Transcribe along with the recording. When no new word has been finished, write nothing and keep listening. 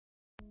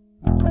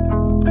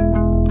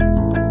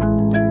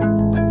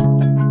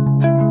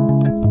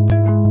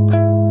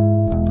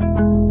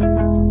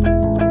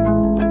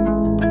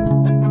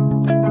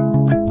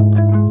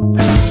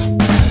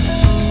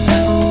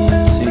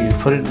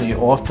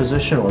off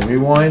position or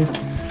rewind,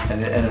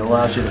 and it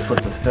allows you to put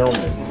the film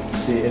in.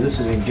 See, and this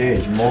is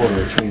engaged motor,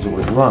 which means it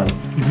would run.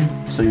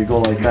 So you go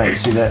like that. You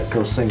see that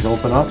those things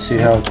open up? See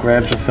how it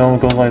grabs the film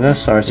and goes like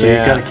this? Alright, so you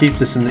got to keep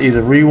this in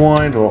either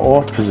rewind or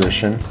off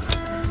position.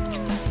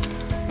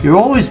 You're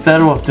always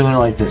better off doing it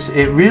like this.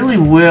 It really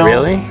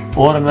will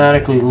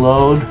automatically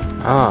load.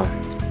 Oh.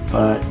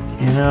 But,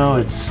 you know,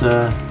 it's...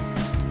 okay.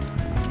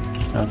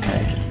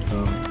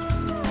 So,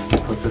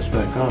 put this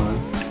back on.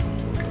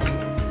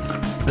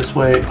 This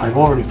way, I've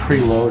already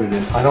preloaded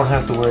it. I don't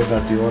have to worry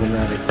about the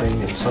automatic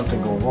thing and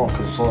something going wrong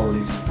because it's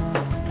already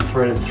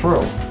threaded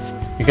through.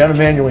 You got to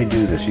manually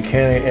do this. You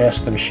can't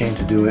ask the machine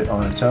to do it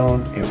on its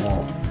own. It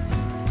won't.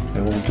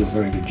 It won't do a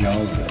very good job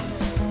of it.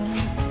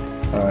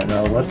 All right,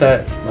 now let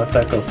that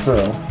go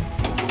through.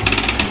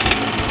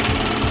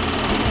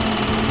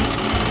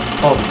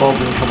 Oh, the bulb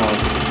didn't come on.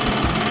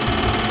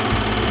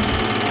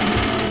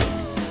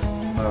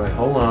 All right,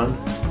 hold on.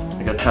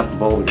 I got to tap the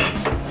bulb again.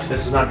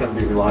 This is not going to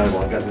be reliable.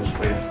 I got this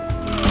for you.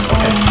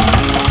 Okay.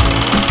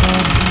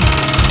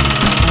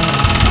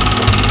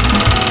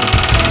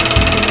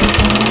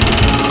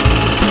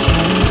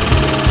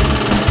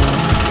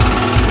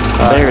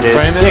 There it is.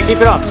 Yeah, keep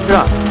it off. Keep it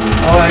off.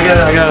 Oh, I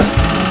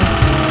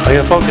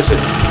gotta focus it.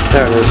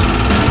 There it is.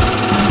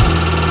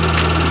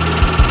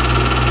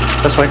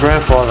 That's my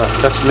grandfather.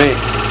 That's me.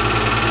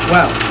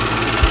 Wow.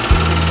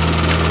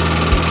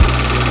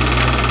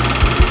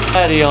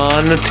 Daddy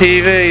on the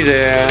TV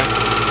there.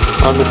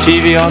 On the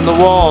TV on the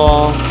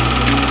wall.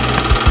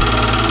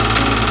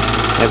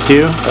 That's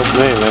you? That's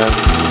me, man.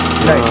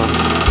 Nice.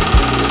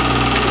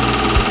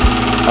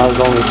 I was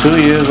only 2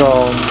 years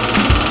old.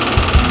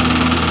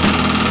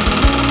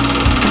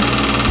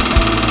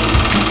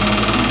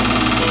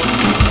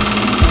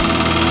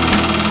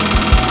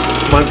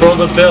 My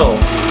brother Bill.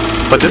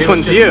 But this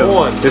one's you.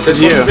 This is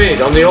you. Me.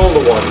 I'm the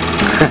older one.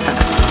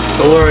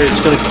 Don't worry,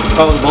 it's gonna.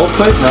 Oh, the bulb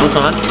click? No, it's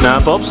on. No,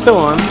 bulb's still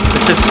on.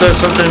 It's just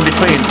something in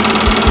between.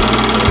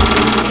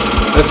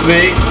 That's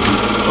me.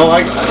 Oh,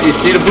 you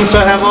see the boots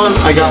I have on?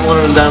 I got one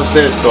of them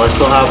downstairs, though. I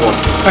still have one.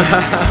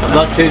 I'm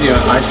not kidding you.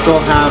 I still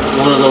have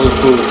one of those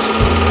boots.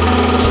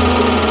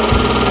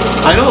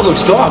 I know it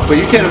looks dark, but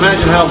you can't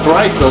imagine how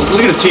bright though.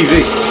 Look at the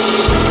TV.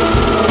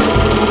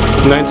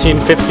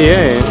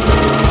 1958.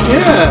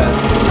 Yeah.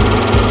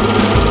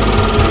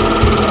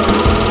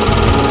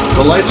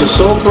 The lights are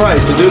so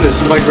bright to do this.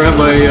 This is my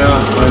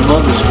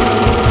mother's.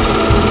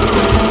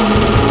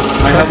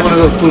 I have one of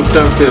those boots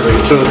downstairs. I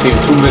can show it to you in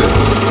 2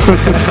 minutes.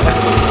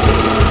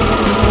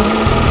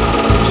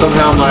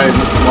 Somehow my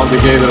mother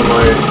gave it to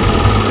my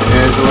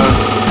Angela.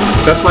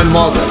 That's my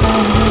mother,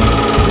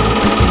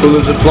 who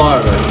lives in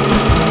Florida.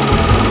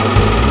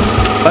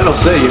 I don't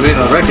say, you may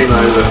not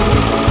recognize her.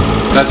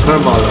 That's her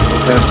mother who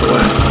passed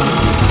away.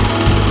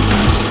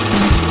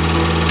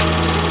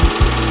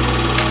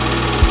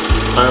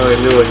 I only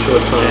knew a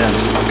short time.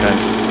 Yeah, okay.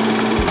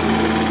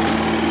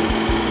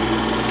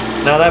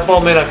 Now that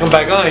bulb may not come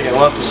back on again.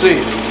 We'll have to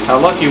see how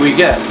lucky we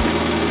get.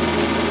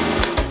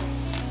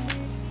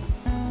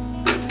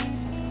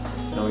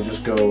 Now we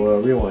just go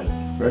rewind.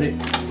 Ready?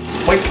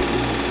 Wait.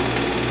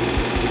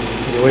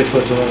 You wait for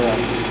it to run out.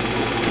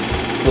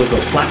 Well, it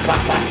goes flat,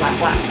 flat, flat, flat,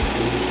 flat.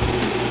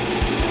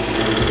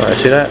 Alright,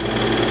 see that?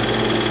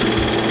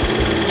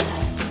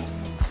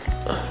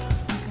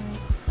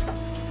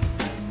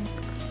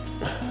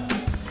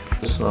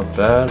 It's not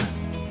bad.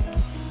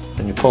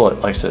 And you pull it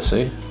like this,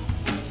 see?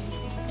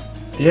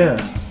 Yeah.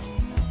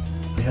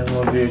 We had them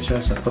on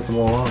VHS, I put them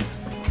all on.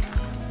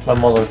 My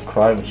mother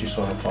cried when she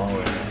saw her phone.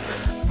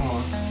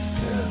 Oh.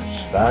 Yeah,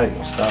 it's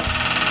valuable stuff.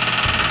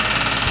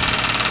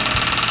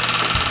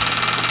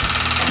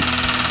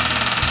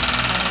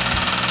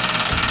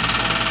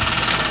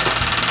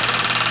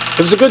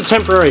 It was a good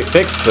temporary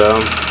fix,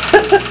 though.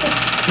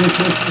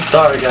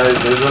 Sorry, guys,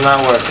 this is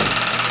not working.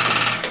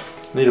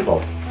 Need a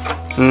bulb.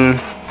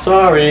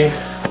 Sorry.